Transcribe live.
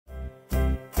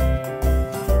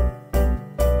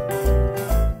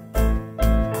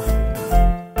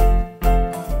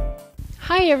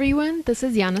Hi everyone, this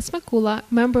is Yana Smakula,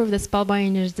 member of the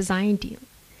Spellbinders design team.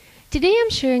 Today I'm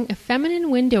sharing a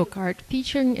feminine window card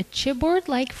featuring a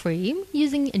chipboard-like frame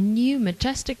using a new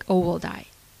Majestic Oval Die.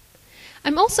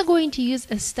 I'm also going to use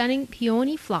a stunning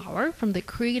peony flower from the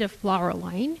Creative Flower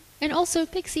line and also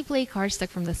Pixie Play cardstock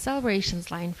from the Celebrations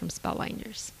line from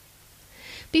Spellbinders.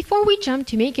 Before we jump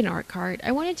to making our card,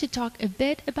 I wanted to talk a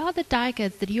bit about the die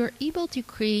cuts that you are able to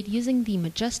create using the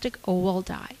Majestic Oval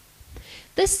Die.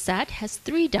 This set has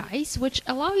 3 dies which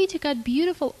allow you to cut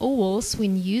beautiful ovals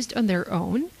when used on their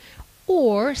own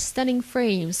or stunning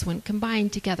frames when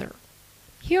combined together.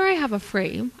 Here I have a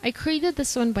frame. I created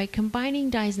this one by combining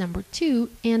dies number 2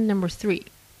 and number 3.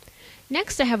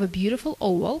 Next I have a beautiful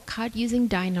oval cut using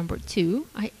die number 2.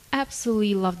 I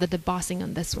absolutely love the embossing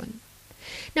on this one.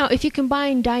 Now if you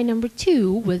combine die number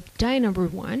 2 with die number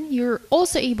 1, you're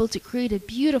also able to create a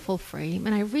beautiful frame,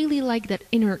 and I really like that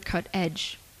inner cut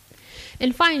edge.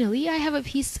 And finally, I have a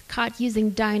piece cut using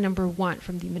die number 1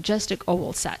 from the Majestic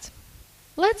Oval set.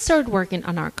 Let's start working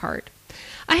on our card.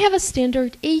 I have a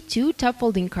standard A2 top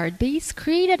folding card base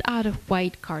created out of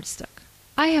white cardstock.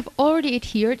 I have already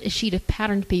adhered a sheet of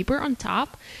patterned paper on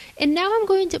top, and now I'm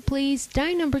going to place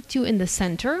die number 2 in the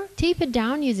center, tape it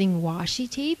down using washi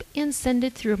tape, and send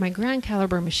it through my grand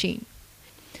caliber machine.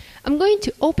 I'm going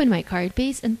to open my card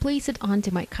base and place it onto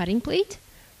my cutting plate,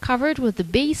 cover it with the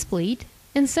base plate,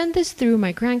 and send this through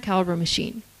my grand caliber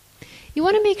machine. You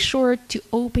want to make sure to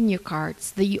open your cards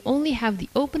so that you only have the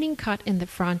opening cut in the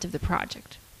front of the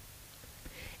project.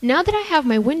 Now that I have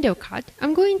my window cut,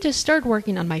 I'm going to start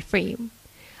working on my frame.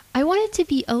 I want it to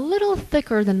be a little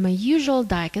thicker than my usual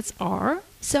die cuts are,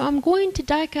 so I'm going to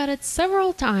die cut it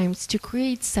several times to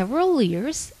create several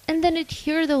layers and then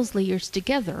adhere those layers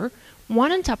together,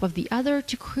 one on top of the other,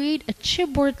 to create a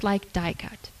chipboard-like die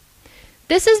cut.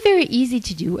 This is very easy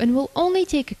to do and will only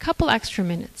take a couple extra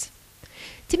minutes.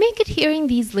 To make adhering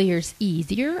these layers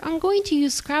easier, I'm going to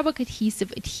use scrapbook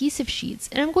adhesive sheets,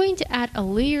 and I'm going to add a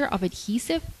layer of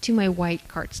adhesive to my white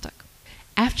cardstock.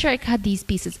 After I cut these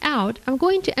pieces out, I'm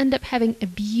going to end up having a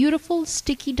beautiful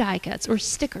sticky die cuts or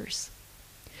stickers.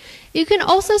 You can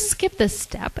also skip this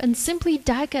step and simply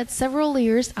die cut several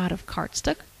layers out of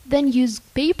cardstock, then use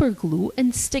paper glue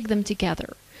and stick them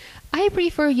together. I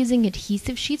prefer using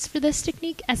adhesive sheets for this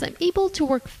technique as I'm able to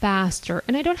work faster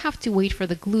and I don't have to wait for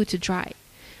the glue to dry.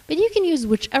 But you can use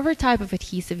whichever type of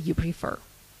adhesive you prefer.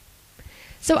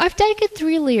 So I've die cut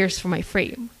 3 layers for my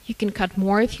frame. You can cut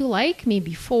more if you like,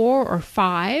 maybe 4 or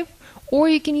 5, or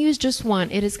you can use just 1.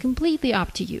 It is completely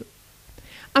up to you.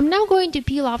 I'm now going to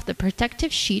peel off the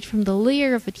protective sheet from the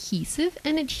layer of adhesive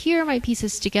and adhere my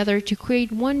pieces together to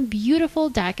create one beautiful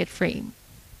die cut frame.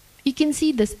 You can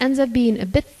see this ends up being a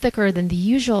bit thicker than the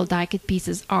usual die cut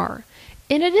pieces are,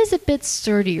 and it is a bit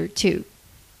sturdier too.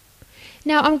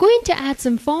 Now I'm going to add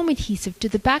some foam adhesive to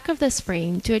the back of this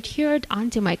frame to adhere it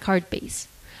onto my card base.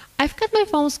 I've cut my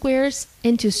foam squares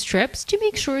into strips to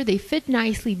make sure they fit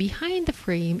nicely behind the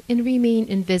frame and remain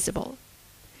invisible.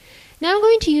 Now I'm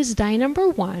going to use die number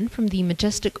 1 from the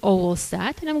Majestic Oval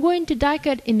set, and I'm going to die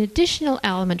cut an additional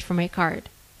element for my card.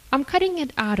 I'm cutting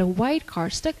it out of white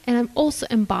cardstock, and I'm also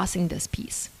embossing this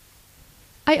piece.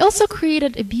 I also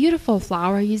created a beautiful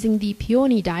flower using the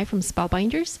peony die from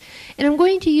Spellbinders, and I'm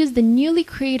going to use the newly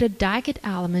created die cut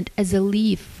element as a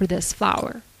leaf for this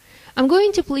flower. I'm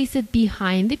going to place it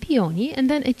behind the peony and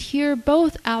then adhere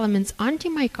both elements onto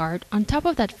my card on top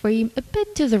of that frame a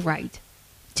bit to the right.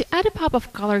 To add a pop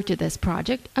of color to this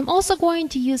project, I'm also going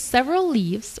to use several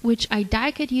leaves which I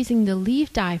die cut using the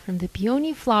leaf die from the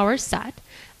peony flower set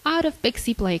out of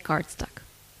Pixie Play cardstock.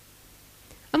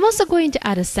 I'm also going to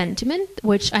add a sentiment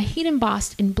which I heat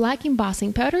embossed in black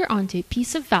embossing powder onto a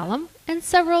piece of vellum and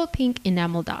several pink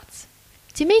enamel dots.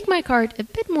 To make my card a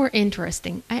bit more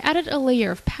interesting, I added a layer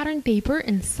of patterned paper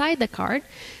inside the card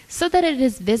so that it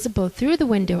is visible through the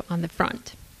window on the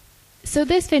front. So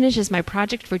this finishes my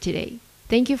project for today.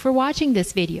 Thank you for watching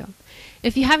this video.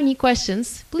 If you have any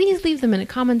questions, please leave them in the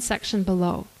comment section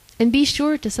below. And be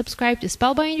sure to subscribe to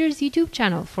Spellbinders YouTube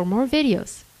channel for more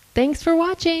videos. Thanks for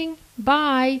watching!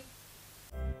 Bye!